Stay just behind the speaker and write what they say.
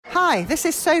Hi, this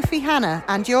is Sophie Hannah,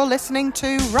 and you're listening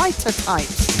to Writer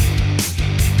Types.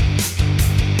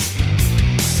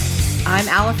 I'm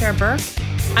Alifair Burke.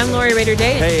 I'm Lori Rader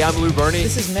Day. Hey, I'm Lou Burney.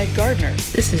 This is Meg Gardner.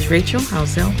 This is Rachel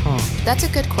Housel Hall. That's a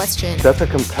good question. That's a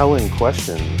compelling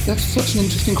question. That's such an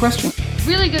interesting question.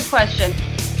 Really good question.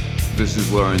 This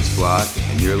is Lawrence Block,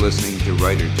 and you're listening to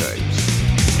Writer Types.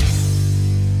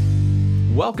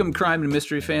 Welcome, crime and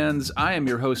mystery fans. I am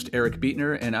your host, Eric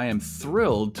Beetner, and I am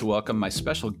thrilled to welcome my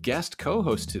special guest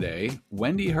co-host today,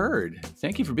 Wendy Hurd.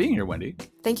 Thank you for being here, Wendy.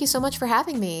 Thank you so much for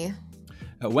having me.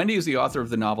 Wendy is the author of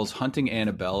the novels Hunting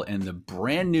Annabelle and the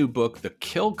brand new book, The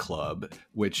Kill Club,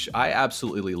 which I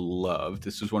absolutely loved.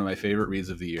 This was one of my favorite reads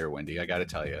of the year, Wendy, I got to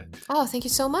tell you. Oh, thank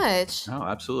you so much. Oh,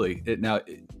 absolutely. Now,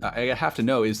 I have to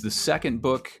know, is the second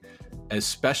book as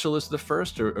special as the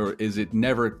first, or is it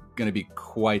never going to be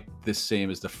quite the same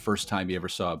as the first time you ever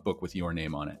saw a book with your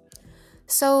name on it?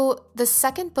 So the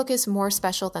second book is more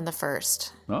special than the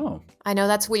first. Oh. I know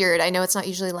that's weird. I know it's not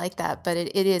usually like that, but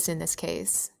it is in this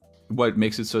case. What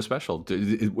makes it so special?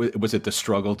 Was it the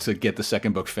struggle to get the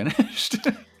second book finished?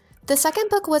 The second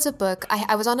book was a book.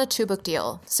 I was on a 2-book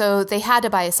deal, so they had to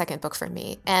buy a second book from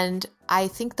me. And I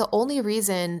think the only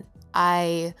reason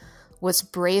I was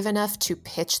brave enough to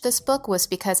pitch this book was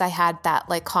because I had that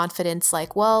confidence,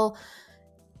 well,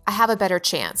 I have a better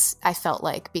chance, I felt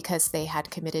like, because they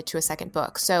had committed to a second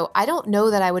book. So I don't know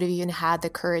that I would have even had the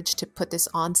courage to put this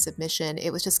on submission. It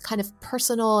was just kind of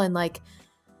personal, and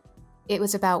it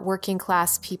was about working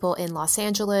class people in Los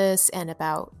Angeles, and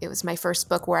it was my first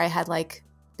book where I had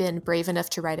been brave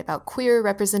enough to write about queer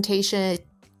representation.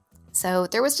 So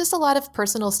there was just a lot of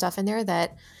personal stuff in there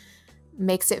that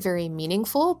makes it very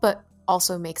meaningful, but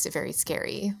also makes it very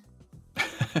scary.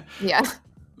 Yeah.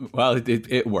 Well,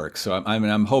 it works. So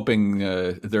I'm hoping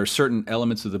there are certain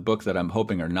elements of the book that I'm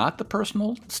hoping are not the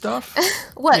personal stuff.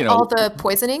 What, all the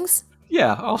poisonings?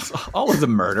 Yeah, all of the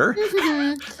murder.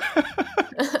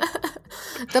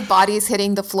 The bodies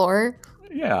hitting the floor.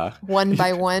 Yeah. One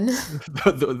by one.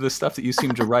 The stuff that you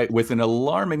seem to write with an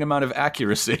alarming amount of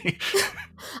accuracy.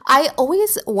 I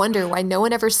always wonder why no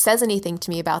one ever says anything to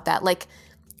me about that.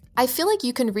 I feel like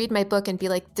you can read my book and be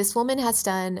like, this woman has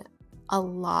done a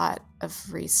lot of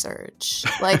research.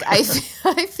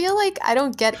 I feel like I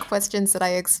don't get questions that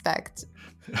I expect.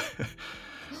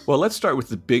 Well, let's start with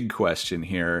the big question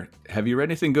here. Have you read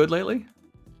anything good lately?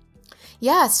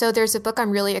 Yeah, so there's a book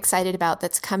I'm really excited about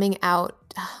that's coming out,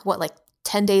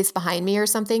 10 days behind me or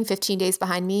something, 15 days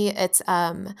behind me. It's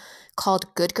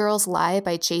called Good Girls Lie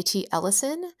by J.T.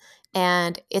 Ellison.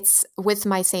 And it's with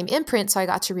my same imprint, so I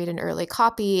got to read an early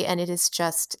copy, and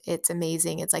it's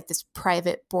amazing. It's like this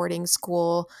private boarding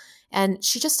school, and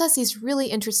she just does these really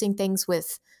interesting things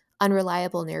with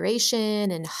unreliable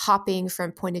narration and hopping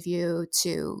from point of view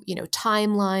to,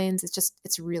 timelines.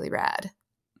 It's really rad.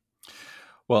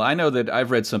 Well, I know that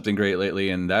I've read something great lately,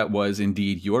 and that was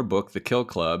indeed your book, The Kill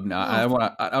Club. Now, I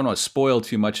don't want to spoil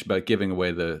too much about giving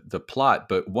away the plot,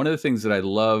 but one of the things that I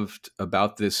loved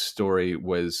about this story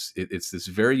was it's this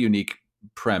very unique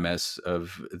premise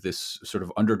of this sort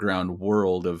of underground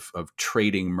world of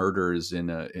trading murders in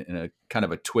a kind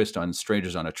of a twist on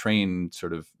strangers on a train,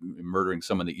 sort of murdering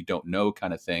someone that you don't know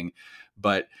kind of thing.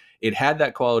 But it had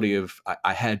that quality of,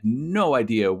 I had no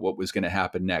idea what was going to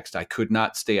happen next. I could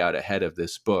not stay out ahead of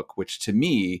this book, which to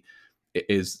me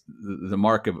is the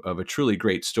mark of a truly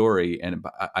great story. And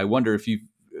I wonder if you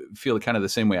feel kind of the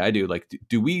same way I do.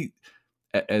 Do we,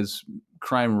 as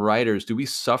crime writers, do we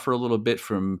suffer a little bit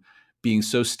from being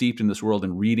so steeped in this world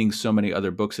and reading so many other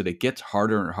books that it gets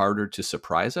harder and harder to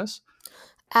surprise us?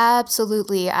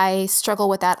 Absolutely. I struggle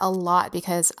with that a lot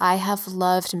because I have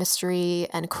loved mystery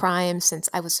and crime since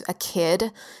I was a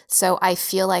kid. So I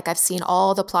feel like I've seen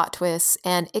all the plot twists,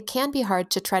 and it can be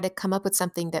hard to try to come up with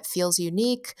something that feels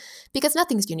unique because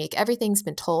nothing's unique. Everything's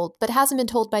been told, but it hasn't been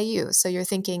told by you. So you're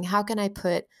thinking, how can I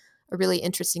put a really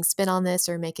interesting spin on this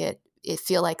or make it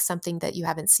feel like something that you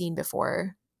haven't seen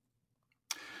before?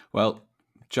 Well,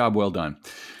 job well done.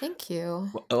 Thank you.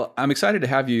 Well, I'm excited to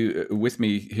have you with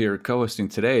me here co-hosting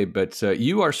today, but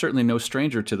you are certainly no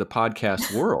stranger to the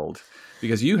podcast world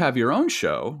because you have your own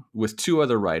show with two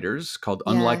other writers called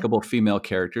Unlikable Female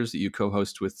Characters that you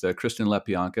co-host with Kristen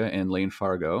Lepianka and Lane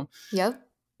Fargo. Yep.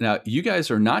 Now, you guys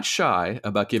are not shy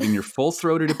about giving your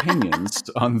full-throated opinions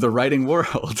on the writing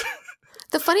world.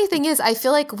 The funny thing is, I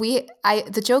feel like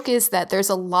the joke is that there's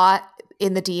a lot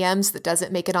in the DMs that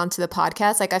doesn't make it onto the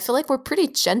podcast. I feel like we're pretty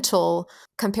gentle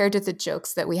compared to the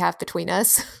jokes that we have between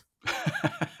us.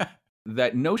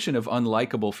 That notion of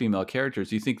unlikable female characters,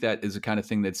 do you think that is the kind of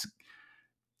thing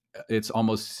it's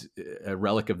almost a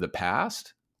relic of the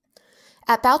past?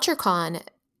 At BoucherCon,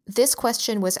 this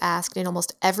question was asked in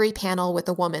almost every panel with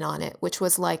a woman on it, which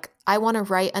was like, I want to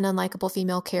write an unlikable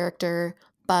female character,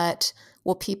 but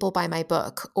will people buy my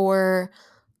book? Or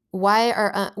why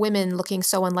are women looking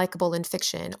so unlikable in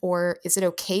fiction? Or is it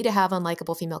okay to have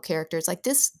unlikable female characters? Like,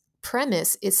 this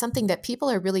premise is something that people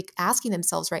are really asking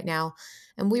themselves right now.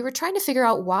 And we were trying to figure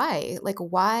out why. Like,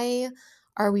 why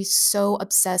are we so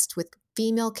obsessed with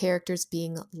female characters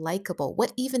being likable?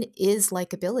 What even is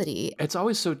likability? It's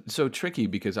always so tricky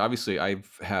because obviously I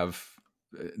have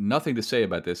nothing to say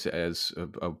about this as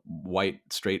a white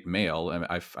straight male. I mean,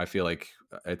 I feel like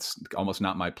it's almost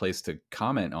not my place to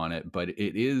comment on it, but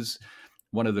it is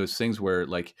one of those things where,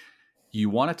 like, you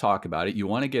want to talk about it, you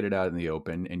want to get it out in the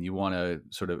open, and you want to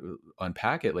sort of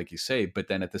unpack it, like you say, but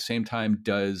then at the same time,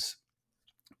 does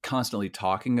constantly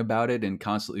talking about it and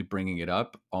constantly bringing it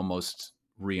up almost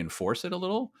reinforce it a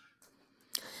little?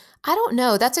 I don't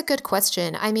know. That's a good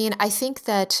question. I mean, I think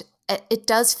that it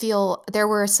does feel there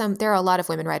are a lot of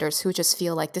women writers who just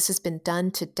feel like this has been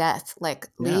done to death. Like,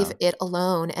 leave it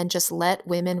alone and just let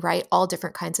women write all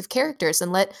different kinds of characters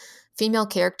and let female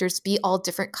characters be all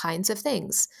different kinds of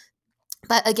things.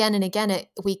 But again and again,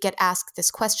 we get asked this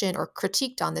question or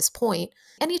critiqued on this point.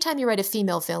 Anytime you write a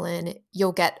female villain,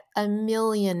 you'll get a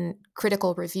million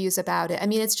critical reviews about it. I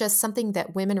mean, it's just something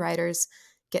that women writers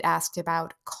get asked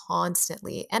about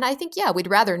constantly. And I think, we'd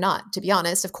rather not, to be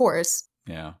honest, of course.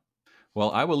 Yeah.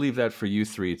 Well, I will leave that for you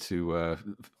three to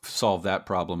solve that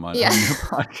problem on your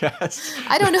podcast.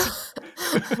 I don't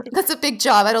know. That's a big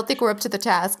job. I don't think we're up to the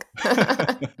task.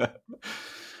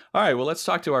 All right. Well, let's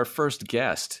talk to our first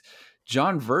guest.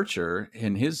 John Vircher,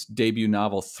 in his debut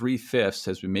novel, 3/5,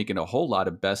 has been making a whole lot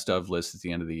of best of lists at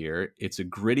the end of the year. It's a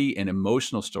gritty and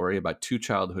emotional story about two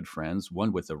childhood friends,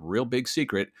 one with a real big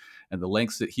secret and the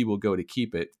lengths that he will go to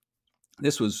keep it.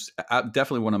 This was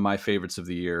definitely one of my favorites of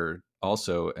the year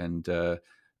also. And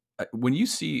when you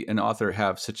see an author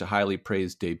have such a highly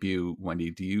praised debut,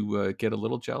 Wendy, do you get a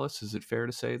little jealous? Is it fair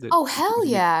to say that? Oh, hell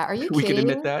yeah. Are you kidding? We can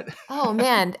admit that. Oh,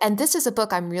 man. And this is a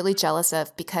book I'm really jealous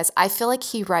of because I feel like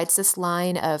he writes this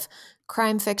line of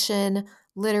crime fiction,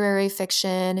 literary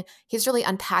fiction. He's really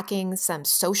unpacking some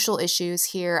social issues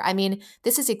here. I mean,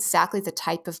 this is exactly the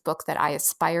type of book that I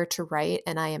aspire to write,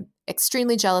 and I am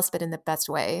extremely jealous, but in the best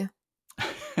way.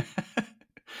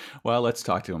 Well, let's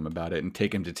talk to him about it and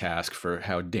take him to task for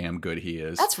how damn good he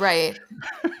is. That's right.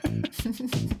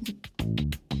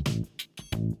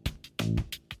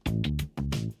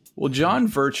 Well, John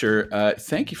Vircher,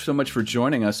 thank you so much for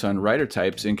joining us on Writer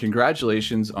Types, and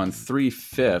congratulations on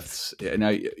 3/5. Now,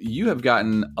 you have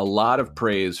gotten a lot of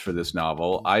praise for this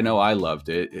novel. I know I loved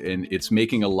it, and it's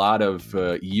making a lot of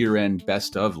year-end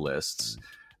best of lists.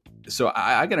 So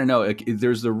I got to know, like,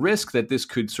 there's the risk that this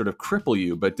could sort of cripple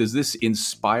you, but does this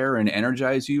inspire and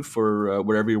energize you for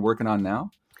whatever you're working on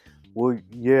now? Well,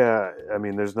 yeah. I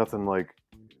mean, there's nothing like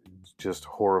just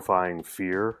horrifying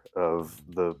fear of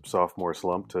the sophomore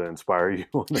slump to inspire you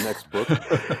on the next book.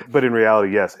 But in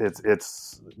reality, yes,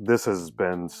 this has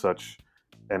been such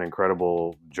an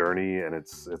incredible journey, and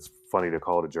it's funny to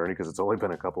call it a journey because it's only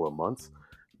been a couple of months,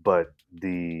 but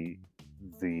the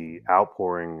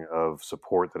outpouring of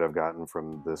support that I've gotten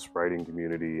from this writing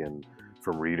community and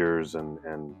from readers and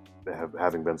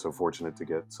having been so fortunate to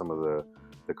get some of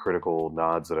the critical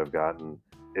nods that I've gotten,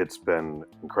 it's been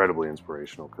incredibly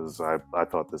inspirational because I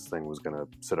thought this thing was going to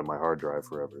sit on my hard drive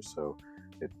forever. So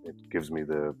it gives me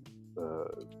the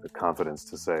confidence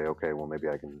to say, okay, well, maybe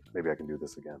I can do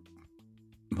this again.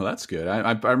 Well, that's good.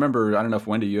 I remember, I don't know if,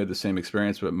 Wendy, you had the same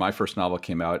experience, but my first novel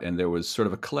came out and there was sort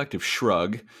of a collective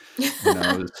shrug. You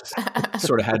know, it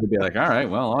sort of had to be like, all right,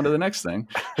 well, on to the next thing.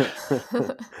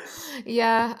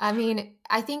 Yeah. I mean,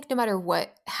 I think no matter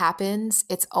what happens,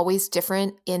 it's always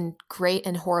different in great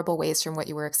and horrible ways from what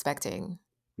you were expecting.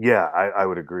 Yeah, I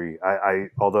would agree.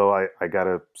 Although I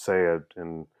gotta say,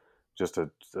 in just a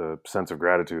sense of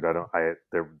gratitude,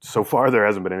 so far there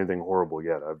hasn't been anything horrible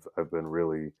yet. I've been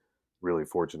really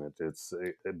fortunate.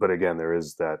 But again, there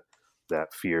is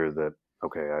that fear that,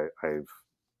 okay,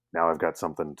 I've got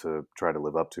something to try to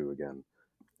live up to again.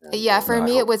 And, for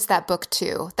me, it was that book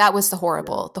too. That was the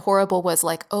horrible. Yeah. The horrible was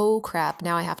like, oh crap,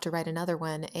 now I have to write another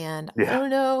one, and oh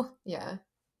no, yeah.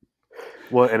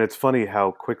 Well, and it's funny how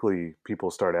quickly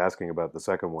people start asking about the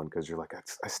second one because you're like,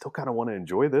 I still kind of want to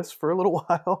enjoy this for a little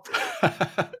while.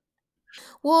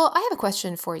 Well, I have a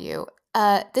question for you.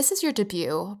 This is your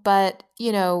debut, but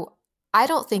I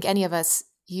don't think any of us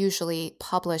usually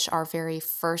publish our very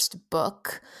first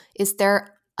book. Is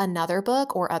there another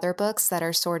book or other books that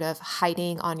are sort of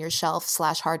hiding on your shelf /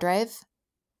 hard drive?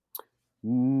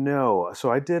 No.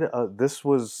 So I did, this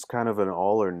was kind of an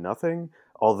all or nothing.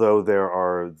 although there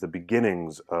are the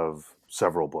beginnings of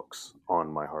several books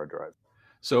on my hard drive.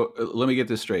 So let me get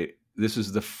this straight. This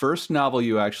is the first novel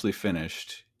you actually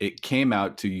finished. It came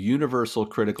out to universal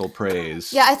critical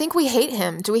praise. Yeah, I think we hate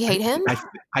him. Do we hate him?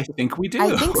 I think we do.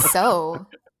 I think so.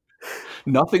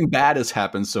 Nothing bad has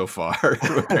happened so far,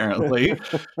 apparently.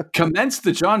 Commence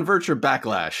the John Vircher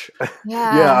backlash.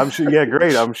 Yeah. I'm sure. Yeah,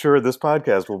 great. I'm sure this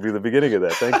podcast will be the beginning of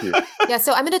that. Thank you. Yeah,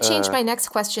 so I'm going to change my next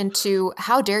question to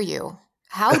how dare you?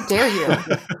 How dare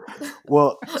you?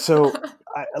 Well, so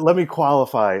let me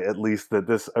qualify at least that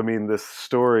this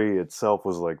story itself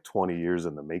was like 20 years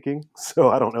in the making. So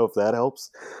I don't know if that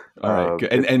helps. All right.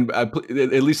 Good. And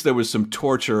at least there was some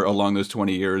torture along those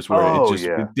 20 years where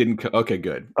it didn't. Okay,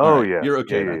 good. Oh, yeah. You're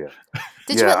okay. Yeah.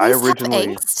 Did you at least have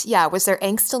angst? Yeah. Was there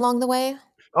angst along the way?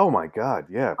 Oh, my God.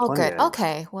 Yeah. Oh, good.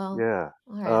 Okay. Well, yeah.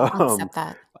 All right. I'll accept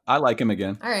that. I like him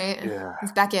again. All right. Yeah.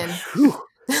 He's back in.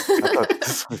 I thought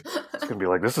it's going to be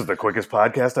like, this is the quickest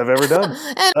podcast I've ever done.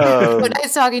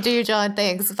 Nice talking to you, John.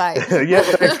 Thanks. Bye. Yeah,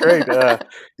 that's great.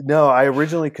 No, I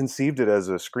originally conceived it as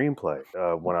a screenplay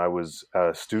when I was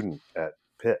a student at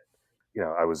Pitt.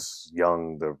 I was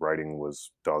young, the writing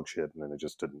was dog shit, and then it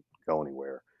just didn't go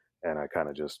anywhere. And I kind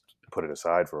of just put it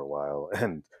aside for a while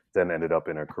and then ended up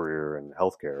in a career in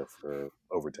healthcare for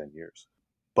over 10 years.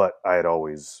 But I had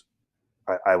always,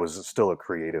 I was still a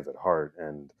creative at heart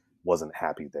and wasn't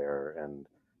happy there. And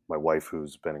my wife,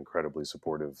 who's been incredibly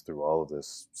supportive through all of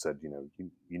this, said, you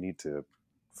need to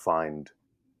find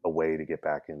a way to get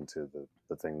back into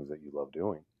the things that you love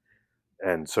doing.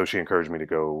 And so she encouraged me to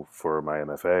go for my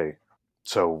MFA.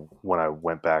 So when I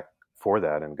went back for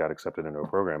that and got accepted into a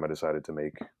program, I decided to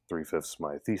make 3/5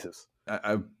 my thesis.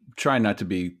 I'm trying not to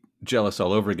be jealous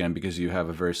all over again because you have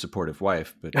a very supportive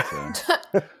wife, but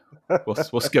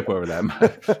we'll skip over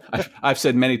that. I've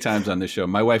said many times on this show,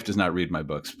 my wife does not read my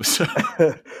books.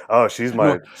 Oh, she's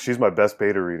my best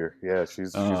beta reader. Yeah,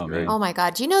 she's great. Man. Oh my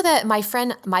God. Do you know that my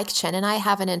friend Mike Chen and I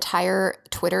have an entire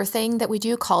Twitter thing that we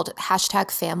do called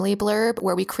 #FamilyBlurb,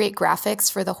 where we create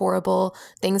graphics for the horrible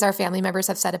things our family members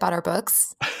have said about our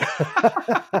books?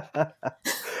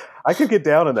 I could get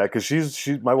down on that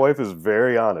because my wife is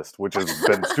very honest, which has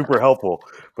been super helpful.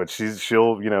 But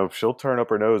she'll turn up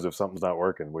her nose if something's not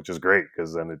working, which is great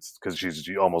because she's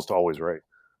almost always right.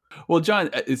 Well, John,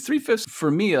 3/5 for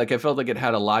me, like I felt like it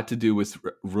had a lot to do with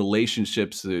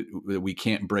relationships that we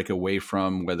can't break away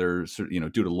from, whether due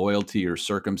to loyalty or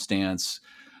circumstance.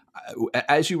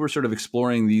 As you were sort of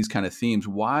exploring these kind of themes,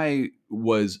 why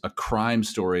was a crime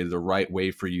story the right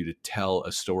way for you to tell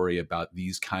a story about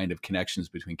these kind of connections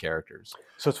between characters?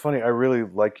 So it's funny. I really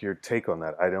like your take on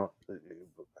that.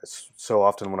 So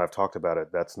often when I've talked about it,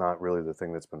 that's not really the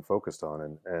thing that's been focused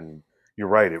on. And you're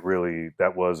right.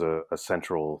 That was a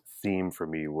central theme for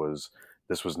me.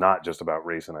 This was not just about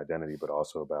race and identity, but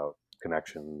also about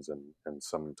connections and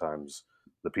sometimes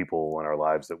the people in our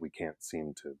lives that we can't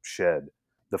seem to shed.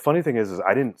 The funny thing is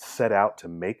I didn't set out to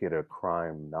make it a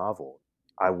crime novel.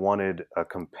 I wanted a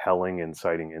compelling,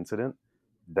 inciting incident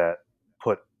that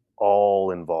put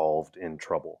all involved in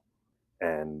trouble.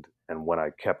 And when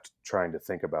I kept trying to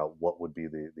think about what would be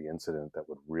the incident that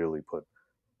would really put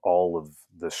all of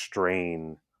the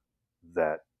strain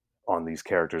that on these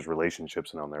characters'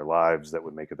 relationships and on their lives that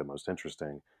would make it the most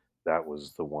interesting, that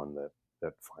was the one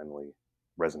that finally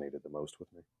resonated the most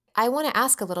with me. I want to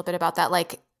ask a little bit about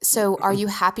that. So are you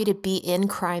happy to be in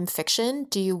crime fiction?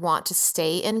 Do you want to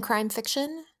stay in crime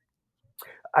fiction?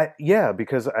 Yeah,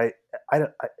 because I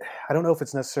don't know if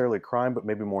it's necessarily crime, but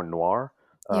maybe more noir.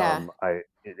 Yeah.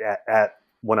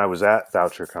 When I was at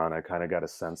VoucherCon, I kind of got a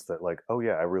sense that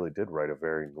I really did write a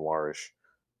very noirish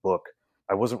book.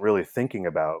 I wasn't really thinking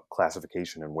about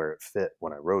classification and where it fit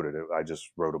when I wrote it. I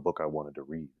just wrote a book I wanted to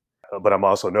read. But I'm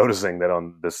also noticing that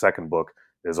on the second book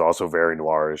is also very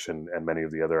noirish, and many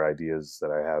of the other ideas that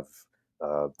I have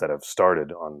that I've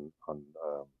started on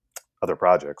other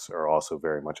projects are also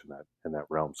very much in that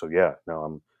realm. So yeah,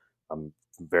 no, I'm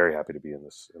very happy to be in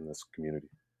this community.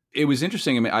 It was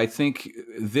interesting. I mean, I think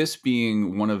this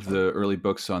being one of the early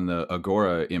books on the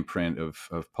Agora imprint of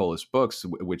Polis Books,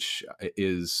 which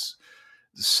is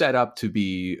set up to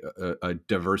be a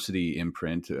diversity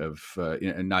imprint of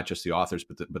not just the authors,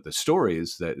 but the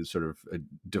stories that is sort of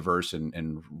diverse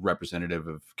and representative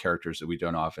of characters that we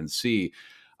don't often see.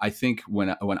 I think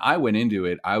when I went into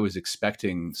it, I was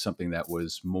expecting something that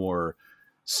was more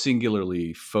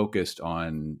singularly focused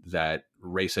on that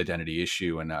race identity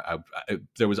issue. And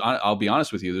I'll be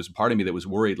honest with you, there's a part of me that was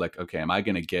worried, like, okay, am I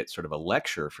going to get sort of a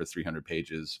lecture for 300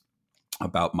 pages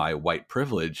about my white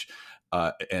privilege?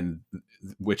 And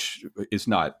which is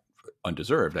not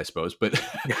undeserved, I suppose. But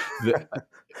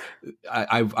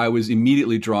I was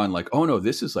immediately drawn like, oh no,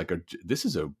 this is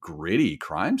a gritty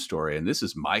crime story, and this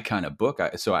is my kind of book.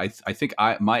 I think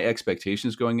my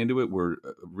expectations going into it were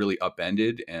really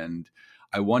upended, and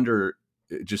I wonder,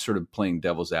 just sort of playing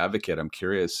devil's advocate, I'm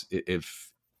curious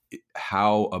if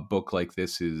how a book like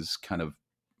this is kind of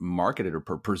marketed or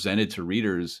presented to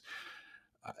readers.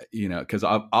 Because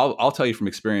I'll tell you from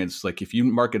experience, like if you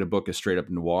market a book as straight up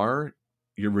noir,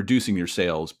 you're reducing your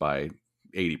sales by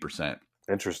 80%.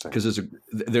 Interesting. Because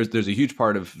there's a huge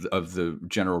part of the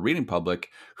general reading public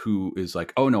who is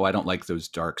like, oh no, I don't like those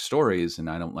dark stories, and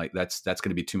I don't like that's going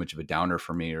to be too much of a downer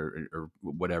for me, or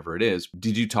whatever it is.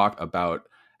 Did you talk about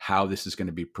how this is going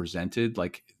to be presented,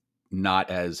 like not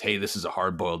as, hey, this is a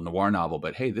hard-boiled noir novel,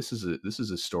 but hey, this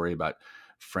is a story about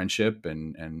friendship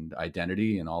and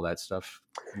identity and all that stuff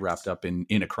wrapped up in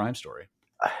a crime story?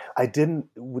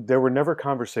 There were never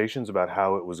conversations about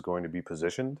how it was going to be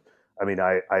positioned. I mean,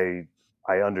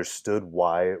 I understood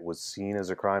why it was seen as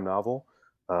a crime novel.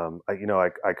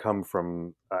 I come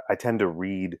from, I tend to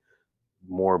read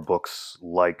more books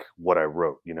like what I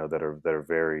wrote, that are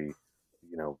very,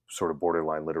 sort of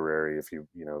borderline literary, if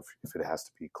it has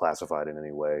to be classified in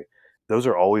any way. Those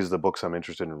are always the books I'm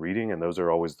interested in reading, and those are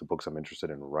always the books I'm interested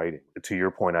in writing. To your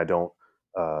point, I don't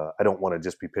want to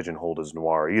just be pigeonholed as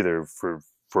noir either,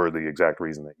 for the exact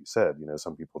reason that you said.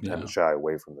 Some people tend to shy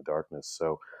away from the darkness.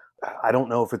 So I don't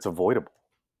know if it's avoidable,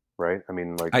 right? I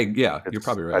mean, you're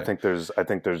probably right. I think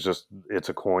there's just, it's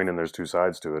a coin and there's two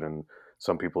sides to it, and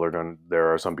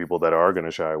there are some people that are going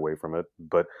to shy away from it,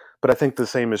 but I think the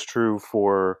same is true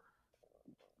for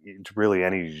really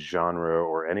any genre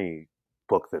or any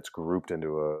book that's grouped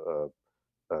into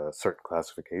a certain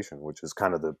classification, which is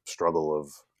kind of the struggle of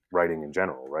writing in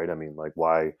general, right? I mean, like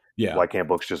why can't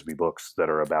books just be books that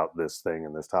are about this thing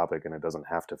and this topic, and it doesn't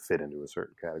have to fit into a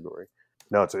certain category?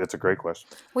 No, it's a great question.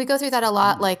 We go through that a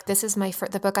lot. Like this is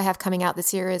the book I have coming out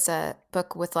this year is a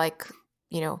book with like,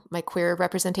 my queer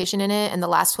representation in it, and the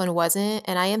last one wasn't.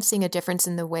 And I am seeing a difference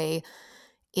in the way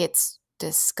it's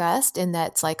discussed, in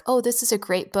that it's like, oh, this is a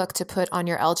great book to put on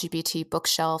your LGBT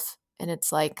bookshelf. And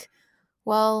it's like,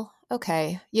 well,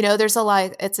 okay. There's a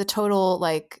lot, it's a total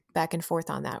like back and forth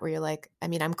on that, where you're like, I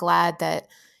mean, I'm glad that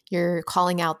you're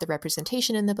calling out the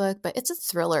representation in the book, but it's a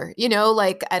thriller,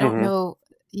 like, I don't know.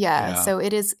 Yeah. So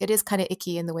it is kind of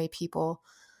icky in the way people,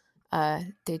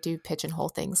 they do pigeonhole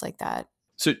things like that.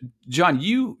 So John,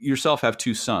 you yourself have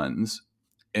two sons,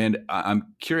 and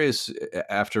I'm curious,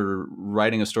 after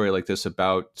writing a story like this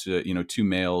about, two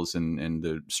males and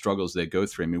the struggles they go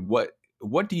through, I mean,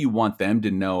 what do you want them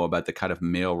to know about the kind of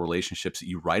male relationships that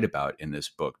you write about in this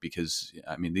book? Because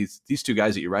I mean, these two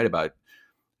guys that you write about,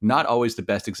 not always the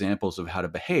best examples of how to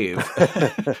behave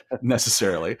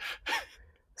necessarily.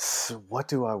 So what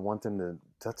do I want them to?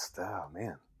 That's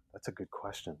a good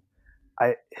question.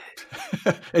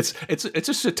 It's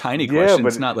just a tiny question. But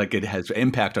it's not like it has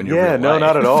impact on your real life. No,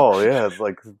 not at all. Yeah, it's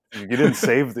like you didn't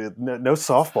save no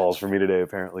softballs for me today,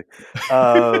 apparently.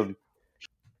 I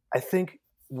think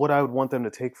what I would want them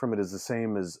to take from it is the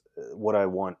same as what I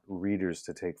want readers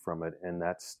to take from it, and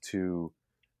that's to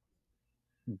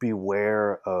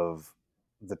beware of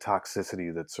the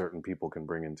toxicity that certain people can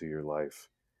bring into your life,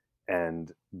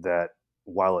 and that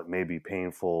while it may be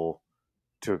painful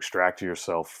to extract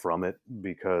yourself from it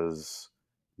because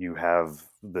you have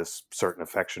this certain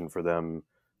affection for them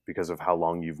because of how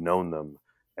long you've known them,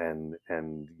 and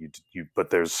you but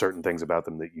there's certain things about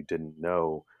them that you didn't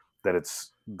know, that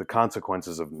it's the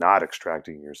consequences of not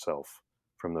extracting yourself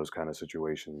from those kind of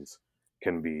situations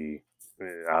can be,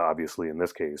 obviously in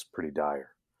this case, pretty dire,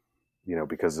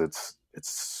 because it's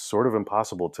sort of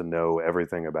impossible to know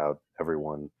everything about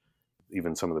everyone,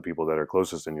 even some of the people that are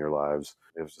closest in your lives,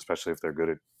 especially if they're good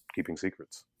at keeping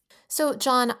secrets. So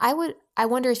John, I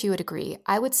wonder if you would agree.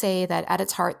 I would say that at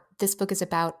its heart, this book is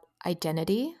about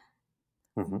identity.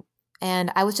 Mm-hmm.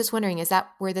 And I was just wondering, is that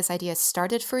where this idea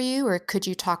started for you? Or could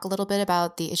you talk a little bit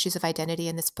about the issues of identity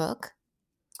in this book?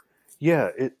 Yeah,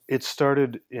 it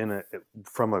started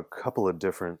from a couple of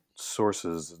different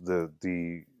sources.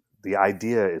 The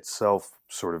idea itself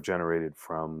sort of generated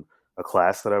from a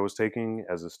class that I was taking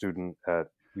as a student at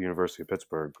the University of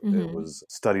Pittsburgh. Mm-hmm. It was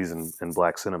studies in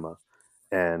Black cinema.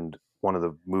 And one of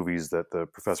the movies that the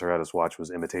professor had us watch was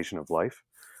Imitation of Life,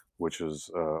 which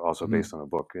was also based on a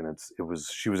book. And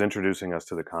she was introducing us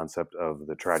to the concept of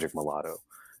the tragic mulatto.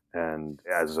 And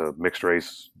as a mixed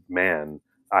race man,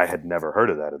 I had never heard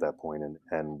of that at that point,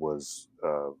 and was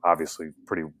obviously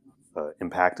pretty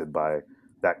impacted by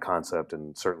that concept,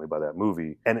 and certainly by that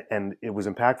movie. And it was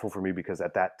impactful for me because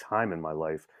at that time in my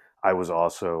life, I was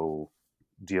also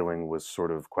dealing with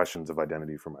sort of questions of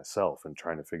identity for myself and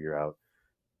trying to figure out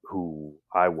who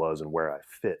I was and where I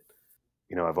fit.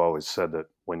 I've always said that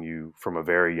from a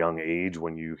very young age,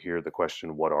 when you hear the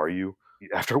question, what are you?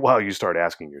 After a while, you start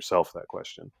asking yourself that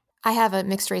question. I have a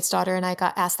mixed race daughter, and I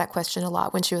got asked that question a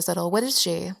lot when she was little. What is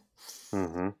she?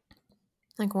 Mm-hmm.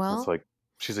 Like, well, it's like,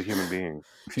 she's a human being.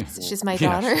 She's my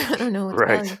daughter. I don't know what to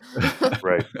tell you.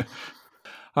 Right.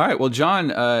 All right. Well, John,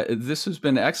 this has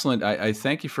been excellent. I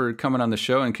thank you for coming on the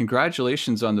show, and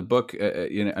congratulations on the book.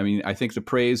 I think the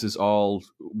praise is all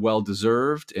well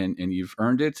deserved, and you've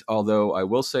earned it. Although I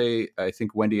will say, I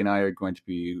think Wendy and I are going to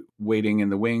be waiting in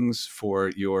the wings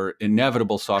for your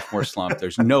inevitable sophomore slump.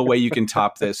 There's no way you can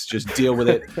top this. Just deal with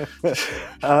it.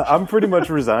 I'm pretty much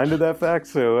resigned to that fact.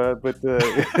 So, but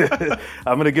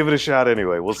I'm going to give it a shot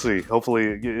anyway. We'll see.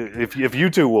 Hopefully, if you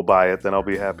two will buy it, then I'll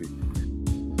be happy.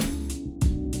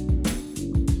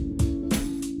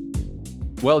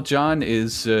 Well, John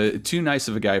is too nice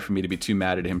of a guy for me to be too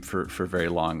mad at him for very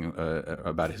long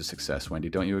about his success. Wendy,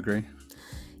 don't you agree?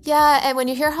 Yeah, and when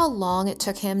you hear how long it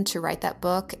took him to write that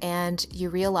book and you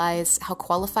realize how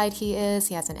qualified he is,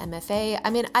 he has an MFA,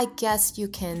 I mean, I guess you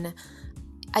can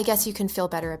feel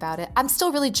better about it. I'm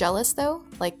still really jealous, though.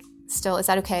 Like, still, is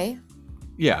that okay?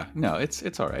 Yeah, no,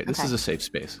 it's all right. This Okay. is a safe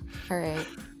space. All right.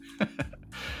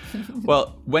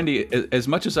 Well, Wendy, as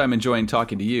much as I'm enjoying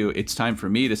talking to you, it's time for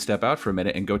me to step out for a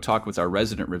minute and go talk with our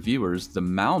resident reviewers, the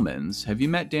Malmans. Have you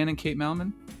met Dan and Kate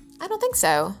Malman? I don't think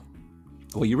so.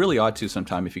 Well, you really ought to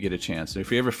sometime if you get a chance.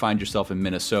 If you ever find yourself in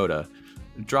Minnesota,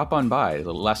 drop on by.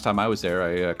 The last time I was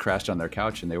there, I crashed on their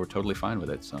couch and they were totally fine with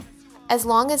it. So, As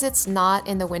long as it's not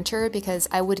in the winter, because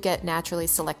I would get naturally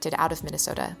selected out of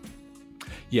Minnesota.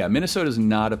 yeah, Minnesota's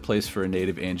not a place for a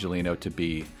native Angelino to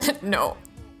be. No.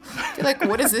 You're like,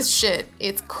 what is this shit?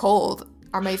 It's cold.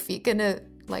 Are my feet gonna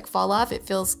fall off? It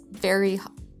feels very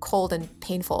cold and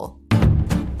painful.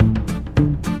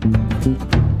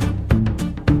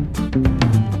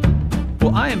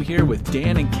 Well, I am here with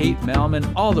Dan and Kate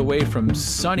Malman, all the way from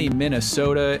sunny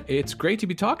Minnesota. It's great to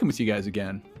be talking with you guys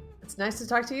again. It's nice to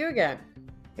talk to you again.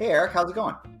 Hey, Eric, how's it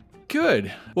going?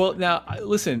 Good. Well, now,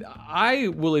 listen, I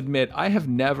will admit I have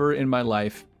never in my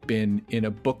life been in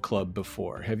a book club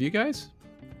before. Have you guys?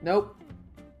 Nope.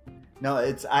 No,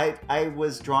 I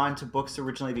was drawn to books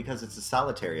originally because it's a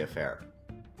solitary affair.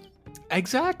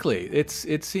 Exactly.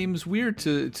 It seems weird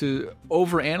to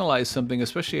overanalyze something,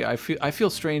 especially I feel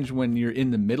strange when you're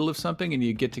in the middle of something and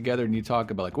you get together and you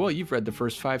talk about well, you've read the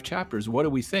first 5 chapters. What do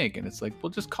we think? And it's like, well,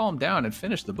 just calm down and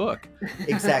finish the book.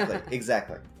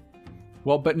 Exactly.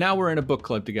 Well, but now we're in a book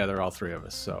club together, all 3 of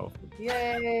us. So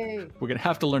Yay. we're going to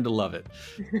have to learn to love it.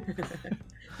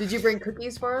 Did you bring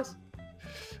cookies for us?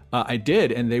 I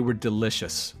did, and they were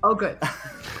delicious. Oh, good.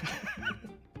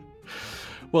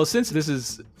 Well, since this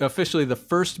is officially the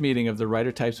first meeting of the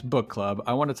Writer Types Book Club,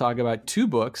 I want to talk about 2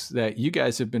 books that you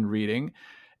guys have been reading.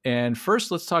 And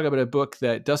first, let's talk about a book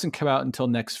that doesn't come out until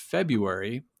next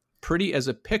February, Pretty as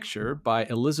a Picture by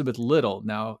Elizabeth Little.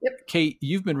 Now, Yep. Kate,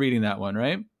 you've been reading that one,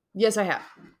 right? Yes, I have.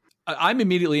 I'm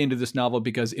immediately into this novel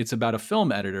because it's about a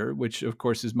film editor, which of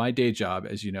course is my day job,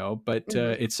 as you know. But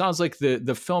it sounds like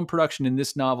the film production in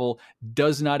this novel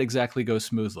does not exactly go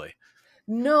smoothly.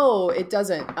 No, it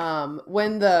doesn't.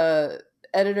 When the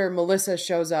editor, Melissa,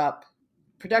 shows up,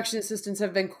 production assistants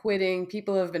have been quitting,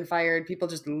 people have been fired, people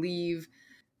just leave.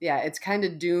 Yeah, it's kind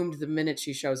of doomed the minute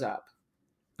she shows up.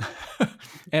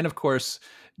 And of course,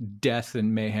 death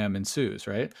and mayhem ensues,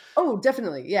 right? Oh,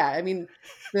 definitely. Yeah. I mean,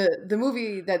 the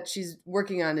movie that she's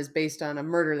working on is based on a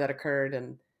murder that occurred,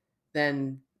 and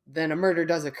then a murder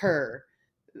does occur.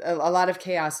 A lot of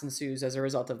chaos ensues as a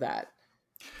result of that.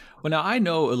 Well, now I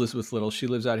know Elizabeth Little. She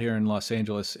lives out here in Los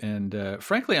Angeles. And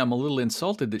frankly, I'm a little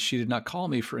insulted that she did not call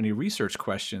me for any research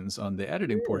questions on the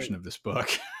editing portion of this book.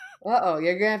 Uh-oh.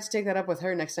 You're going to have to take that up with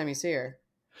her next time you see her.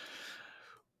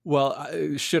 Well,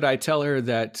 should I tell her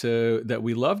that that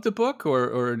we love the book,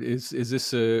 or is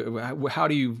this how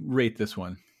do you rate this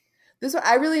one? This one,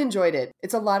 I really enjoyed it.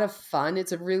 It's a lot of fun.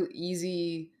 It's a real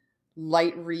easy,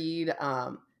 light read.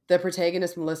 The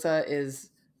protagonist, Melissa,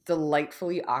 is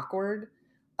delightfully awkward.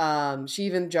 She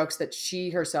even jokes that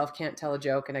she herself can't tell a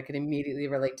joke, and I can immediately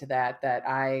relate to that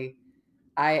I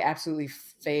absolutely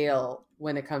fail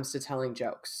when it comes to telling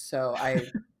jokes. So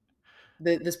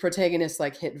this protagonist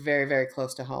hit very, very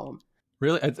close to home.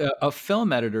 Really? A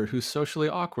film editor who's socially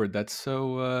awkward. That's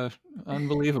so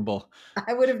unbelievable.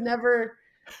 I would have never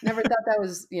thought that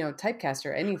was, typecast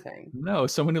or anything. No,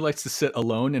 someone who likes to sit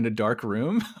alone in a dark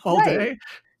room all day.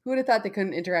 Who would have thought they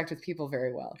couldn't interact with people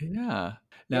very well? Yeah.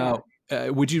 Now,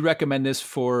 would you recommend this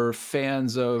for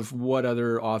fans of what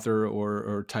other author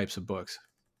or types of books?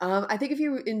 I think if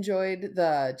you enjoyed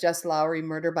the Jess Lowry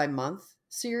Murder by Month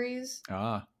series,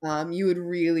 you would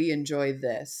really enjoy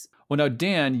this. Well, now,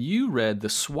 Dan, you read The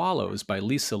Swallows by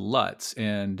Lisa Lutz,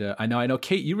 and I know,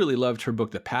 Kate, you really loved her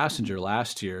book, The Passenger,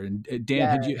 last year. And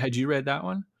Dan, had you read that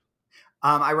one?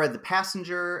 I read The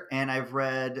Passenger, and I've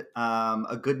read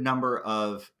a good number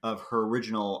of her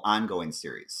original ongoing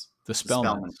series. The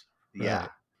Spellman. Yeah. Right.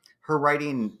 Her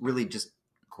writing really just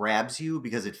grabs you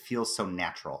because it feels so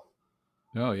natural.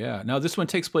 Oh, yeah. Now, this one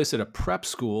takes place at a prep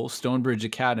school, Stonebridge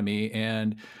Academy,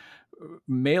 and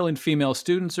male and female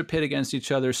students are pitted against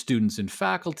each other. Students and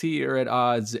faculty are at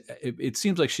odds. It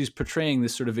seems like she's portraying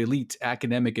this sort of elite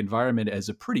academic environment as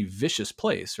a pretty vicious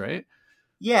place, right?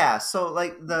 Yeah. So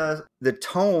like the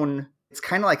tone, it's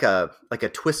kind of like a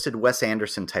twisted Wes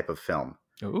Anderson type of film.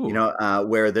 Ooh. You know,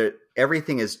 where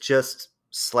everything is just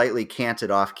slightly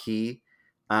canted off key.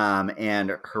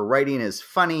 And her writing is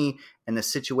funny, and the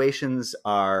situations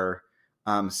are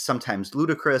sometimes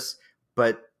ludicrous,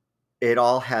 but it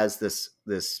all has this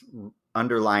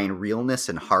underlying realness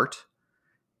and heart.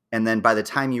 And then by the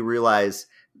time you realize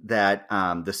that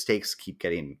the stakes keep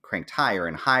getting cranked higher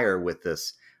and higher with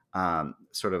this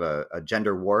sort of a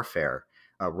gender warfare,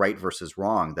 right versus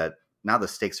wrong, that now the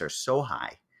stakes are so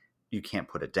high you can't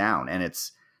put it down, and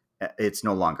it's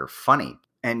no longer funny.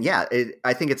 And yeah,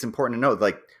 I think it's important to know,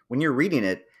 like, when you're reading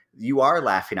it, you are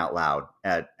laughing out loud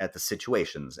at the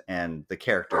situations and the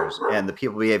characters and the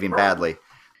people behaving badly.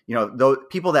 You know, those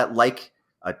people that like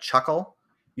a chuckle,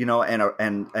 you know,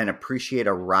 and appreciate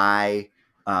a wry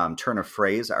turn of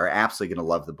phrase are absolutely going to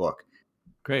love the book.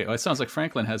 Great. Well, it sounds like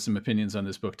Franklin has some opinions on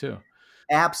this book too.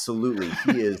 Absolutely.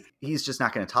 He's just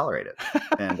not going to tolerate it.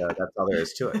 And that's all there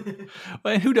is to it.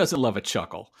 Well, and who doesn't love a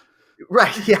chuckle?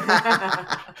 Right.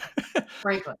 Yeah.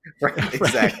 Franklin. Right,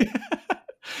 exactly.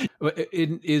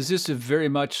 Is this a very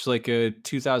much like a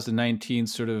 2019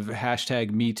 sort of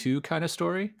hashtag Me Too kind of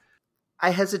story? I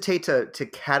hesitate to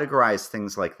categorize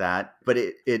things like that, but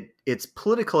it's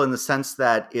political in the sense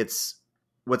that it's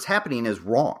what's happening is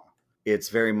wrong. It's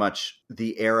very much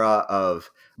the era of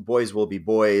boys will be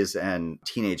boys and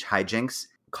teenage hijinks.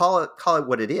 Call it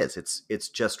what it is. It's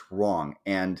just wrong.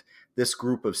 And this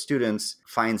group of students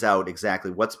finds out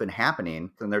exactly what's been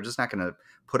happening, and they're just not going to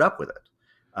put up with it.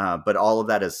 But all of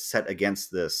that is set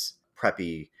against this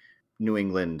preppy New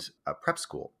England prep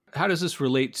school. How does this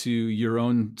relate to your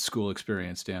own school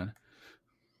experience, Dan?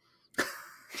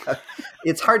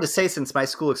 It's hard to say, since my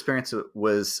school experience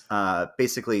was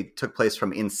basically took place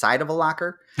from inside of a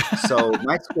locker. So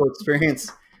my school experience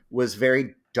was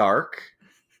very dark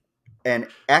and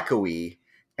echoey,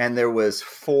 and there was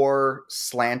 4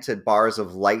 slanted bars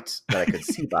of light that I could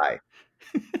see by.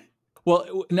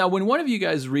 Well, now, when one of you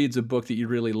guys reads a book that you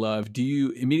really love, do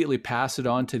you immediately pass it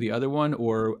on to the other one?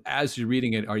 Or as you're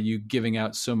reading it, are you giving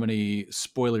out so many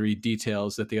spoilery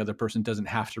details that the other person doesn't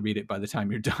have to read it by the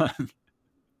time you're done?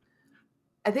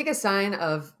 I think a sign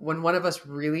of when one of us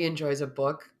really enjoys a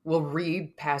book, we'll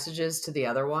read passages to the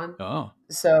other one. Oh.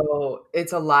 So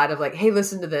it's a lot of like, hey,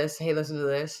 listen to this. Hey, listen to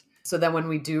this. So then when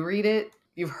we do read it,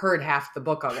 you've heard half the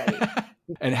book already.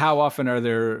 And how often are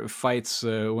there fights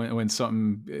when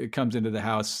something comes into the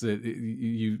house that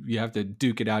you have to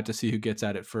duke it out to see who gets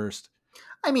at it first?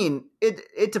 I mean,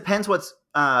 it depends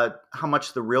how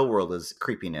much the real world is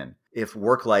creeping in. If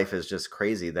work life is just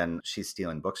crazy, then she's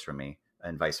stealing books from me,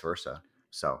 and vice versa.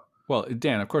 So, well,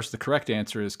 Dan, of course, the correct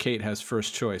answer is Kate has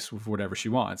first choice with whatever she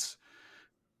wants.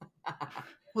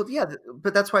 Well, yeah,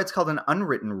 but that's why it's called an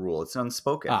unwritten rule. It's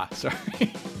unspoken. Ah, sorry.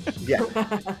 Yeah.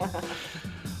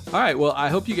 All right. Well, I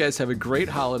hope you guys have a great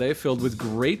holiday filled with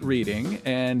great reading.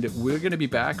 And we're going to be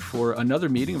back for another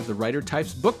meeting of the Writer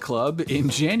Types Book Club in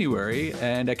January.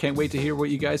 And I can't wait to hear what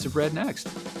you guys have read next.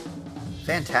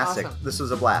 Fantastic. Awesome. This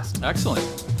was a blast. Excellent.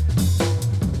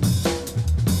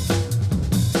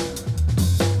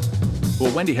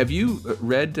 Well, Wendy, have you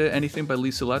read anything by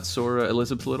Lisa Lutz or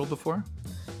Elizabeth Little before?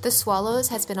 The Swallows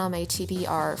has been on my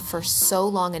TBR for so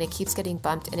long, and it keeps getting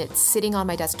bumped, and it's sitting on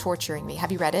my desk torturing me.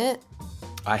 Have you read it?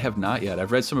 I have not yet.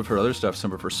 I've read some of her other stuff,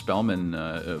 some of her Spellman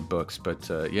books, but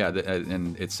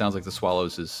and it sounds like The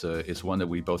Swallows is one that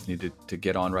we both need to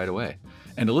get on right away.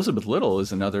 And Elizabeth Little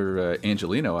is another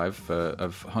Angelino.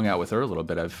 I've hung out with her a little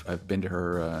bit. I've been to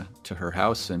her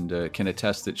house and can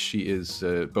attest that she is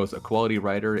both a quality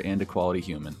writer and a quality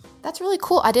human. That's really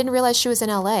cool. I didn't realize she was in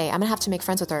LA. I'm gonna have to make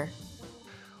friends with her.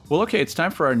 Well, okay, it's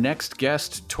time for our next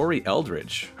guest, Tori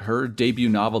Eldridge. Her debut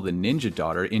novel, The Ninja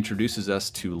Daughter, introduces us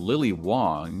to Lily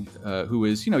Wong, who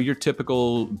is, your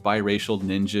typical biracial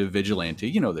ninja vigilante.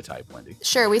 You know the type, Wendy.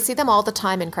 Sure, we see them all the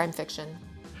time in crime fiction.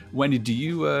 Wendy, do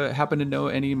you happen to know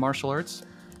any martial arts?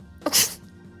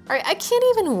 All right, I can't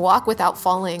even walk without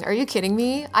falling. Are you kidding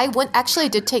me? I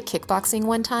did take kickboxing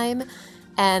one time,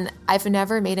 and I've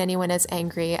never made anyone as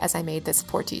angry as I made this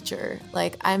poor teacher.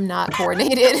 Like, I'm not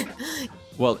coordinated.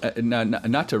 Well,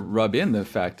 not to rub in the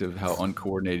fact of how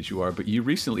uncoordinated you are, but you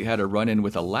recently had a run-in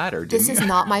with a ladder, didn't you? This is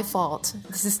not my fault.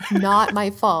 This is not my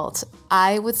fault.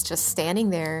 I was just standing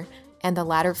there, and the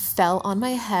ladder fell on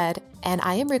my head, and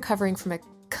I am recovering from a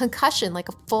concussion, like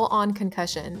a full-on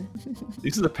concussion.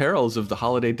 These are the perils of the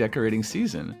holiday decorating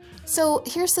season. So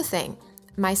here's the thing.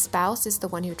 My spouse is the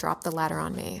one who dropped the ladder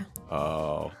on me.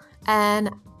 Oh. And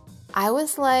I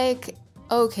was like,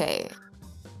 okay,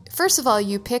 first of all,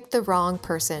 you picked the wrong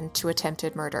person to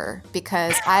attempted murder,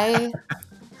 because I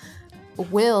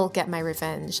will get my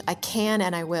revenge. I can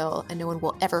and I will, and no one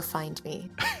will ever find me.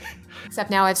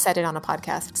 Except now I've said it on a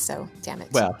podcast, so damn it.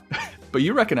 Well, but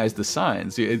you recognize the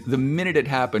signs. The minute it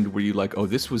happened, were you like, oh,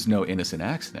 this was no innocent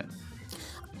accident?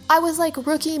 I was like,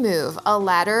 rookie move, a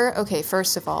ladder. Okay,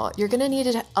 first of all, you're going to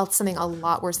need something a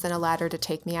lot worse than a ladder to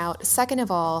take me out. Second of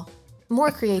all,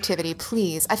 more creativity,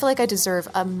 please. I feel like I deserve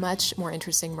a much more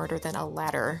interesting murder than a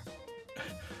ladder.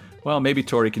 Well, maybe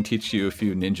Tori can teach you a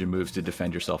few ninja moves to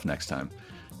defend yourself next time.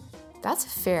 That's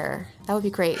fair. That would be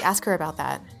great. Ask her about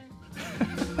that.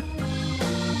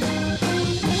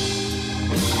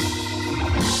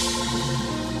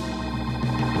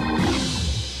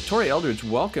 Tori Eldridge,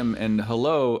 welcome and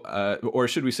hello, or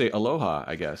should we say aloha,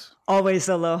 I guess? Always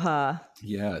aloha.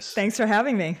 Yes. Thanks for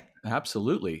having me.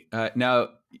 Absolutely.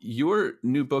 Now, your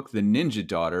new book, The Ninja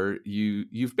Daughter,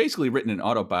 you've basically written an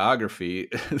autobiography.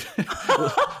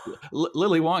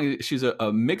 Lily Wong, she's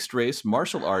a mixed race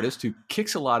martial artist who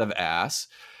kicks a lot of ass.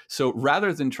 So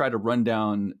rather than try to run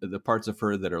down the parts of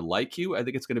her that are like you, I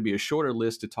think it's going to be a shorter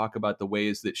list to talk about the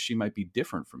ways that she might be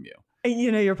different from you.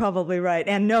 You know, you're probably right.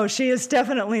 And no, she is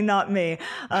definitely not me.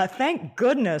 Thank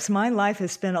goodness my life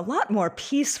has been a lot more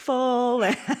peaceful.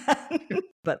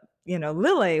 But, you know,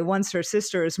 Lily, once her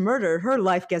sister is murdered, her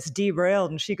life gets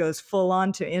derailed and she goes full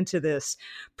on into this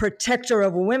protector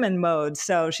of women mode.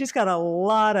 So she's got a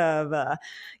lot of, a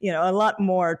lot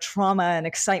more trauma and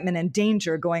excitement and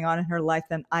danger going on in her life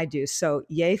than I do. So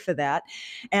yay for that.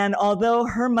 And although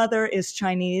her mother is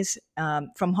Chinese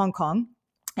from Hong Kong,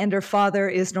 and her father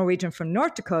is Norwegian from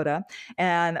North Dakota.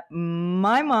 And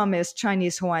my mom is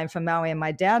Chinese Hawaiian from Maui, and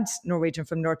my dad's Norwegian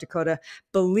from North Dakota.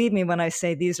 Believe me when I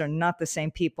say these are not the same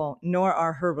people, nor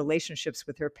are her relationships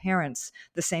with her parents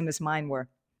the same as mine were.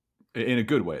 In a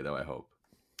good way, though, I hope.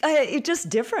 It's just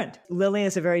different. Lily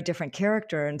is a very different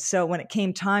character. And so when it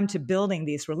came time to building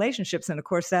these relationships, and of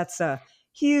course, that's a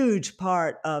huge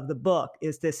part of the book,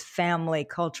 is this family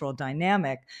cultural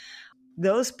dynamic.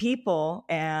 Those people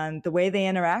and the way they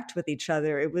interact with each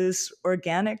other, it was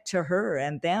organic to her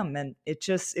and them. And it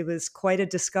was quite a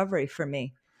discovery for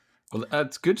me. Well,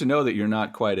 it's good to know that you're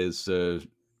not quite as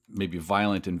maybe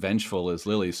violent and vengeful as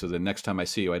Lily. So the next time I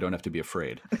see you, I don't have to be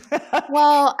afraid.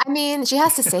 Well, I mean, she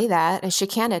has to say that and she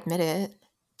can't admit it.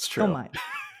 It's true. Oh my.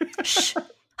 Shh,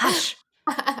 hush.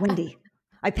 Wendy,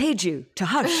 I paid you to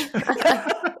hush.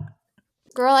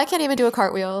 Girl, I can't even do a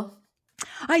cartwheel.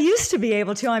 I used to be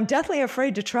able to. I'm deathly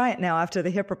afraid to try it now after the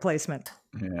hip replacement.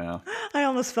 Yeah. I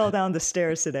almost fell down the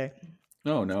stairs today.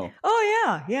 Oh, no.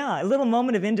 Oh, yeah. A little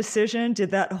moment of indecision.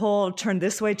 Did that whole turn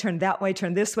this way, turn that way,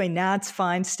 turn this way. Nah, it's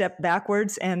fine. Step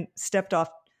backwards and stepped off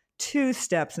 2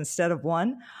 steps instead of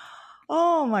 1.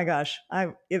 Oh, my gosh.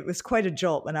 It was quite a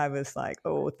jolt when I was like,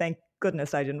 oh, thank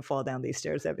goodness I didn't fall down these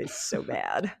stairs. That'd be so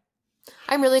bad.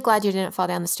 I'm really glad you didn't fall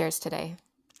down the stairs today.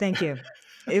 Thank you.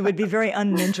 It would be very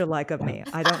un-ninja-like of me.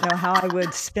 I don't know how I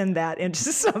would spin that into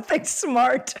something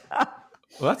smart.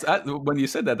 Well, when you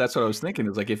said that, that's what I was thinking.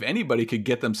 It's like if anybody could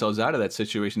get themselves out of that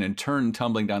situation and turn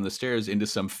tumbling down the stairs into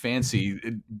some fancy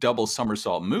double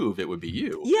somersault move, it would be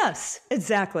you. Yes,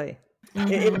 exactly.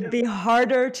 Mm-hmm. It would be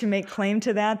harder to make claim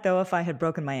to that, though, if I had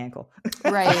broken my ankle.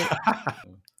 Right.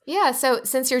 Yeah, so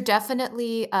since you're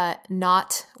definitely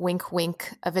not wink,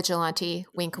 wink, a vigilante,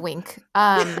 wink, wink,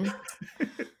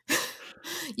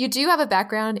 you do have a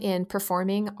background in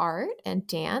performing art and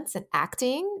dance and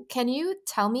acting. Can you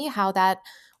tell me how that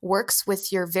works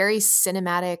with your very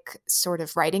cinematic sort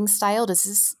of writing style?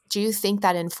 Do you think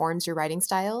that informs your writing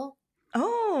style?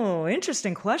 Oh,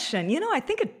 interesting question. I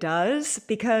think it does,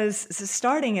 because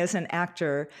starting as an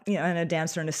actor, and a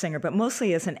dancer and a singer, but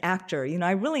mostly as an actor,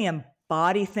 I really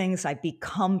embody things, I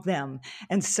become them.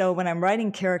 And so when I'm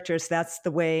writing characters, that's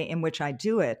the way in which I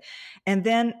do it. And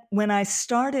then when I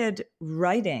started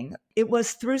writing, it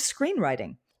was through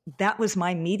screenwriting. That was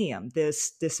my medium,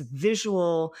 this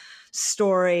visual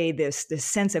story, this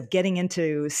sense of getting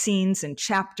into scenes and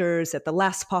chapters at the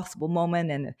last possible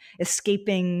moment and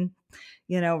escaping,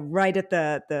 right at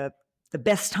the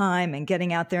best time and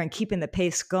getting out there and keeping the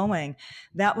pace going.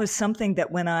 That was something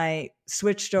that when I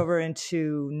switched over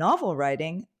into novel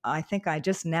writing, I think I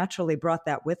just naturally brought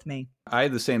that with me. I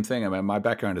had the same thing. I mean, my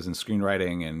background is in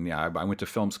screenwriting, and I went to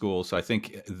film school. So I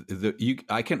think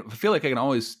I feel like I can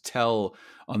always tell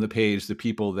on the page the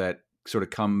people that sort of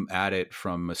come at it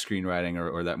from a screenwriting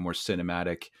or that more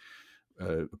cinematic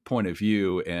point of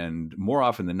view. And more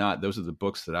often than not, those are the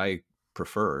books that I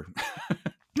prefer.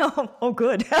 Oh,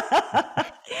 good.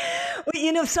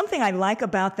 Well, something I like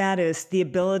about that is the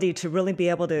ability to really be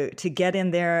able to get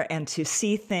in there and to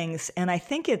see things. And I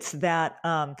think it's that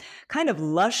kind of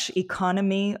lush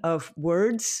economy of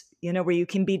words, where you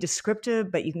can be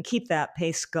descriptive, but you can keep that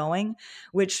pace going,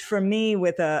 which for me,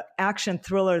 with a action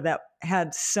thriller that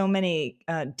had so many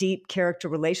deep character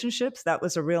relationships, that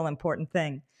was a real important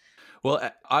thing.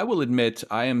 Well, I will admit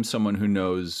I am someone who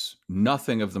knows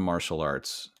nothing of the martial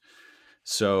arts.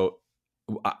 So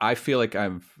I feel like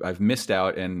I've missed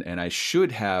out, and I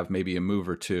should have maybe a move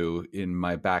or two in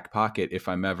my back pocket if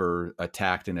I'm ever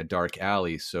attacked in a dark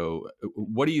alley. So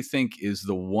what do you think is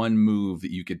the one move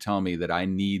that you could tell me that I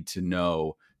need to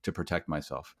know to protect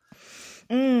myself?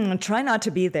 Try not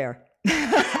to be there.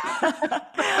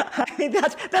 I mean,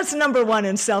 that's number one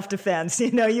in self-defense.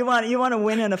 You want to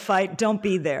win in a fight, don't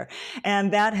be there.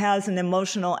 And that has an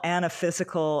emotional and a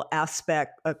physical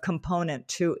aspect, a component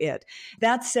to it.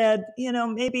 That said,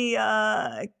 maybe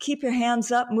keep your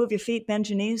hands up, move your feet, bend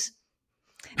your knees.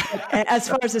 As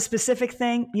far as a specific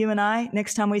thing, you and I,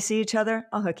 next time we see each other,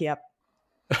 I'll hook you up.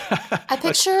 I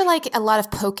picture like a lot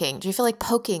of poking. Do you feel like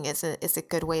poking is a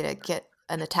good way to get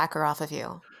an attacker off of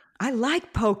you? I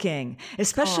like poking,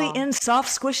 especially in soft,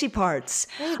 squishy parts.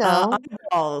 There you go.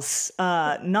 Eyeballs,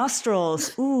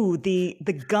 nostrils,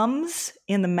 the gums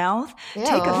in the mouth. Ew.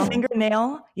 Take a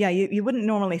fingernail. Yeah, you wouldn't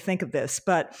normally think of this,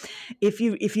 but if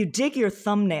you dig your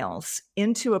thumbnails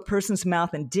into a person's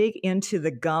mouth and dig into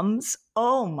the gums,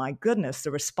 oh my goodness,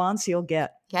 the response you'll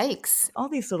get. Yikes. All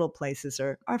these little places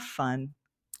are fun.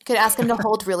 You could ask them to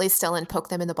hold really still and poke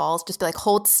them in the balls. Just be like,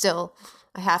 hold still.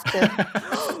 I have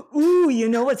to. Ooh,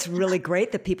 what's really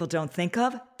great that people don't think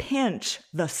of? Pinch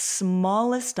the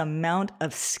smallest amount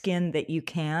of skin that you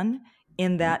can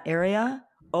in that area.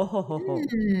 Oh, ho, ho,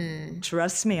 ho.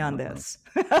 Trust me on this.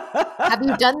 Have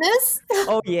you done this?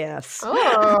 Oh, yes.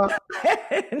 Oh.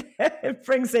 It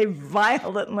brings a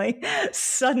violently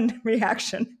sudden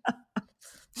reaction.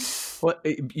 Well,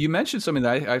 you mentioned something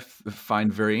that I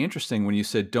find very interesting when you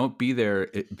said don't be there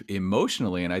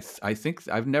emotionally. And I think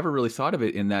I've never really thought of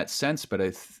it in that sense. But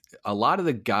a lot of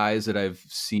the guys that I've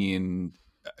seen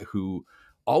who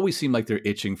always seem like they're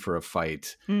itching for a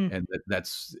fight, and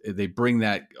they bring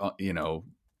that,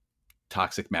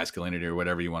 toxic masculinity or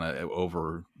whatever you want to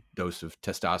overdose of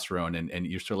testosterone. And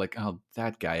you're sort of like, oh,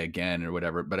 that guy again or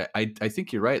whatever. But I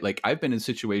think you're right. Like I've been in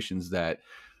situations that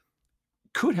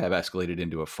could have escalated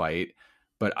into a fight,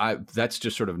 but that's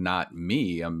just sort of not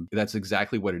me. That's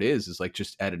exactly what it is. It's like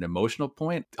just at an emotional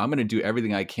point, I'm going to do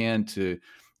everything I can to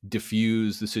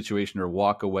diffuse the situation or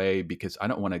walk away because I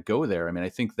don't want to go there. I mean, I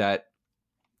think that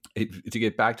to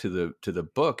get back to the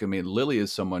book, I mean, Lily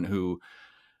is someone who,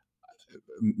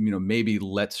 maybe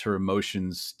lets her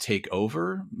emotions take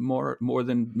over more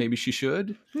than maybe she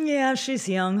should. Yeah, she's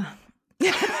young.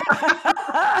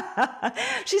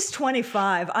 She's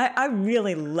 25. I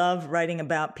really love writing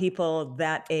about people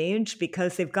that age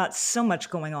because they've got so much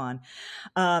going on.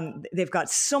 They've got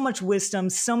so much wisdom,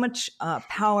 so much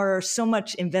power, so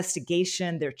much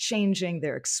investigation. They're changing,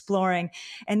 they're exploring,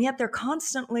 and yet they're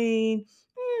constantly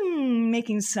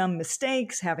making some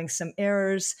mistakes, having some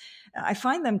errors. I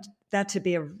find that to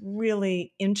be a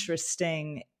really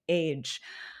interesting age.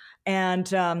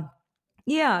 And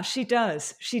yeah, she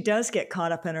does. She does get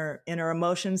caught up in her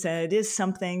emotions, and it is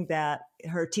something that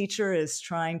her teacher is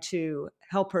trying to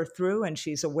help her through, and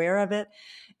she's aware of it.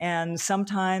 And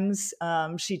sometimes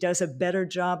she does a better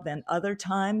job than other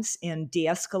times in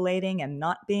de-escalating and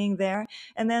not being there.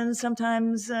 And then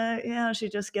sometimes, she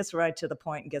just gets right to the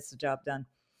point and gets the job done.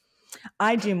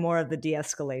 I do more of the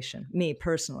de-escalation, me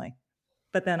personally,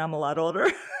 but then I'm a lot older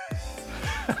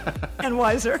and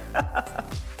wiser.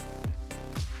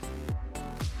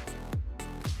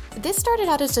 This started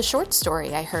out as a short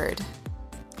story, I heard.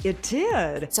 It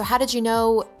did. So how did you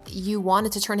know you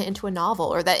wanted to turn it into a novel,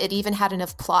 or that it even had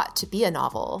enough plot to be a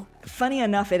novel? Funny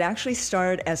enough, it actually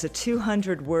started as a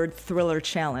 200-word thriller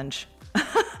challenge.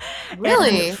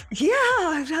 Really?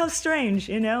 Yeah, how strange.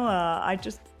 I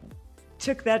just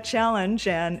took that challenge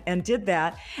and did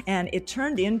that, and it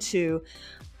turned into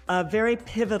a very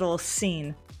pivotal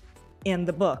scene in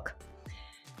the book.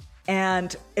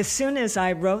 And as soon as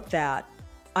I wrote that,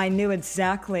 I knew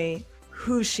exactly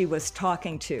who she was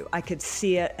talking to. I could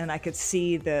see it, and I could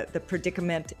see the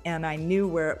predicament, and I knew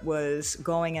where it was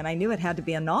going, and I knew it had to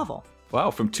be a novel. Wow,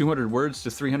 from 200 words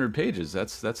to 300 pages.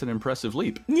 That's an impressive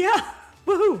leap. Yeah,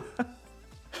 woohoo!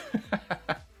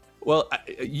 Well,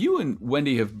 you and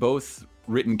Wendy have both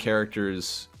written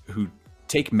characters who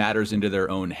take matters into their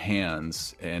own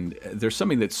hands, and there's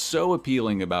something that's so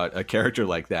appealing about a character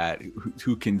like that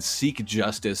who can seek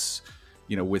justice,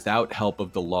 without help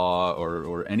of the law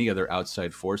or any other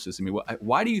outside forces. I mean,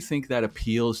 why do you think that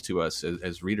appeals to us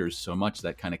as readers so much,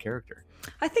 that kind of character?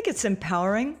 I think it's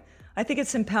empowering. I think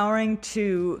it's empowering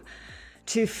to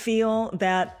feel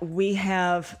that we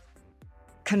have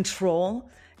control.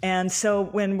 And so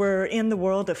when we're in the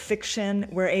world of fiction,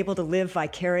 we're able to live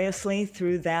vicariously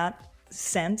through that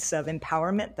sense of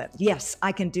empowerment that, yes,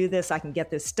 I can do this, I can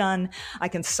get this done, I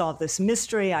can solve this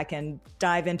mystery, I can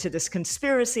dive into this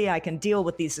conspiracy, I can deal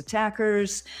with these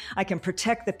attackers, I can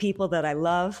protect the people that I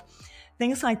love.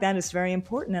 Things like that is very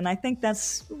important, and I think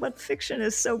that's what fiction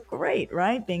is so great,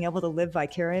 right? Being able to live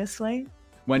vicariously.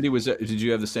 Wendy, did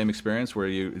you have the same experience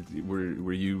where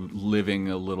were you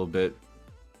living a little bit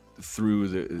through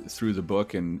the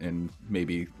book and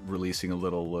maybe releasing a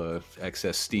little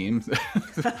excess steam?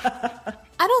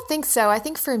 I don't think so. I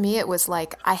think for me it was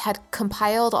like I had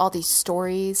compiled all these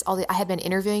stories, I had been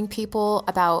interviewing people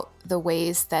about the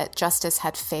ways that justice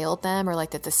had failed them, or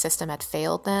like that the system had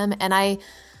failed them, and I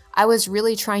was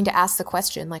really trying to ask the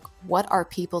question, like, what are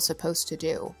people supposed to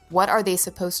do? What are they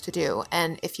supposed to do?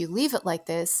 And if you leave it like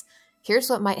this, here's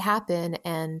what might happen,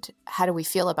 and how do we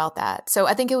feel about that? So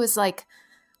I think it was like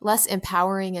less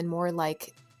empowering and more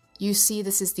like, you see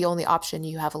this is the only option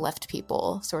you have left,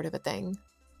 people, sort of a thing.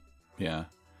 Yeah.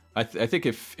 I think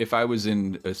if I was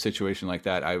in a situation like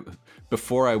that,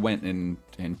 before I went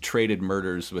and traded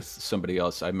murders with somebody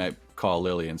else, I might call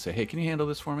Lily and say, hey, can you handle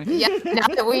this for me? Yeah, now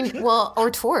that or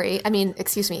Tori,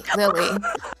 excuse me, Lily.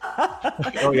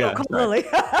 Oh, yeah. Lily.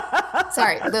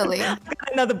 Sorry, Lily. I've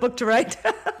got another book to write.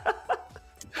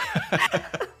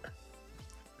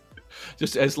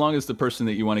 Just as long as the person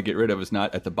that you want to get rid of is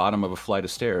not at the bottom of a flight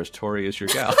of stairs, Tori is your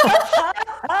gal.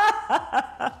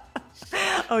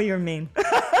 Oh, you're mean.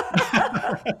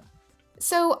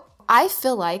 So I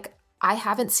feel like I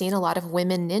haven't seen a lot of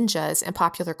women ninjas in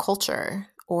popular culture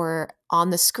or on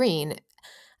the screen.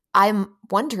 I'm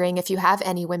wondering if you have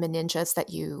any women ninjas that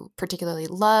you particularly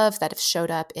love that have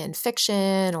showed up in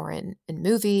fiction or in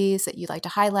movies that you'd like to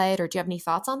highlight, or do you have any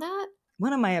thoughts on that?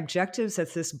 One of my objectives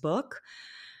of this book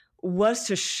was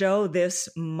to show this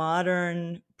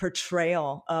modern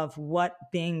portrayal of what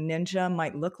being ninja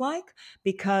might look like,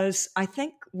 because I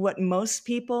think what most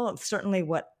people, certainly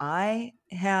what I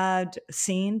had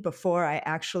seen before I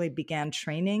actually began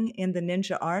training in the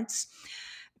ninja arts,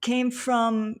 came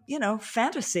from,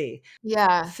 fantasy,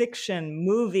 fiction,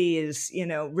 movies,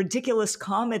 ridiculous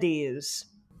comedies.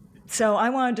 So I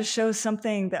wanted to show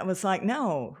something that was like,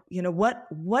 no,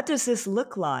 what does this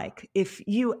look like if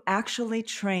you actually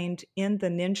trained in the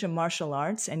ninja martial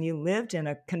arts and you lived in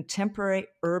a contemporary,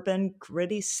 urban,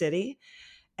 gritty city,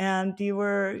 and you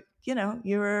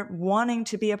were wanting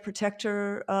to be a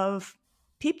protector of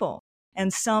people.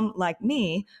 And some like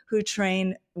me who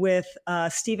train with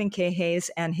Stephen K.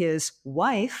 Hayes and his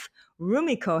wife,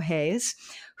 Rumiko Hayes,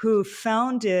 who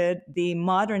founded the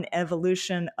modern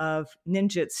evolution of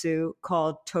ninjutsu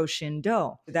called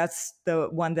Toshindo. That's the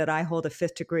one that I hold a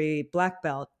 5th degree black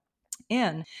belt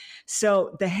in.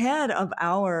 So the head of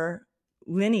our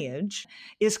lineage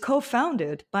is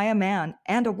co-founded by a man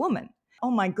and a woman.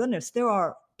 Oh my goodness, there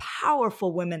are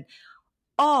powerful women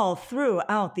all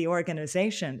throughout the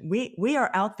organization. We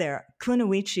are out there.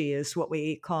 Kunoichi is what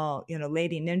we call,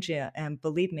 Lady Ninja. And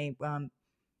believe me,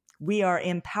 we are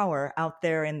in power out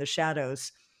there in the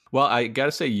shadows. Well, I got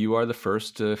to say, you are the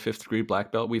first 5th degree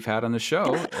black belt we've had on the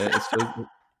show. So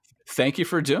thank you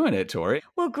for doing it, Tori.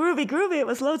 Well, groovy. It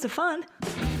was loads of fun.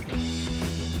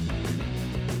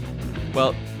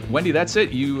 Well, Wendy, that's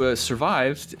it. You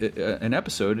survived an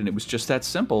episode, and it was just that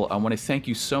simple. I want to thank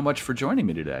you so much for joining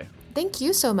me today. Thank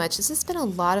you so much. This has been a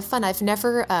lot of fun. I've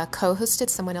never co-hosted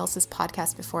someone else's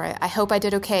podcast before. I hope I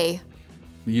did okay.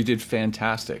 You did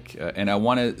fantastic. And I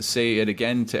want to say it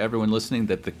again to everyone listening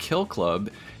that The Kill Club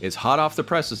is hot off the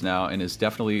presses now and is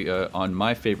definitely on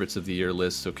my favorites of the year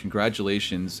list. So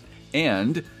congratulations.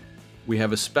 And we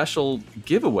have a special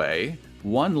giveaway.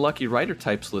 One lucky Writer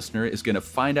Types listener is going to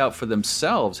find out for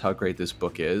themselves how great this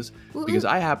book is. Ooh. Because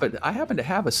I happen to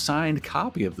have a signed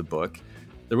copy of the book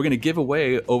that we're going to give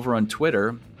away over on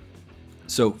Twitter.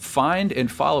 So find and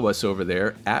follow us over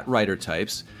there at Writer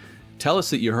Types. tell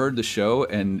us that you heard the show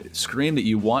and scream that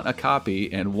you want a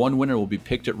copy, and one winner will be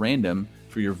picked at random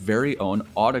for your very own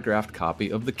autographed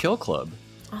copy of The Kill Club.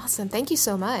 Awesome. Thank you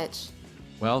so much.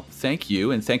 Well, thank you,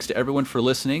 and thanks to everyone for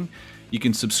listening. You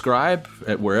can subscribe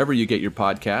at wherever you get your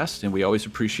podcast, and we always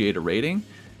appreciate a rating.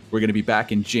 We're going to be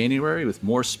back in January with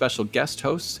more special guest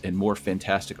hosts and more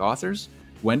fantastic authors.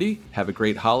 Wendy, have a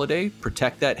great holiday,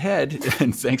 protect that head,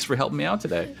 and thanks for helping me out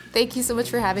today. Thank you so much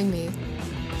for having me.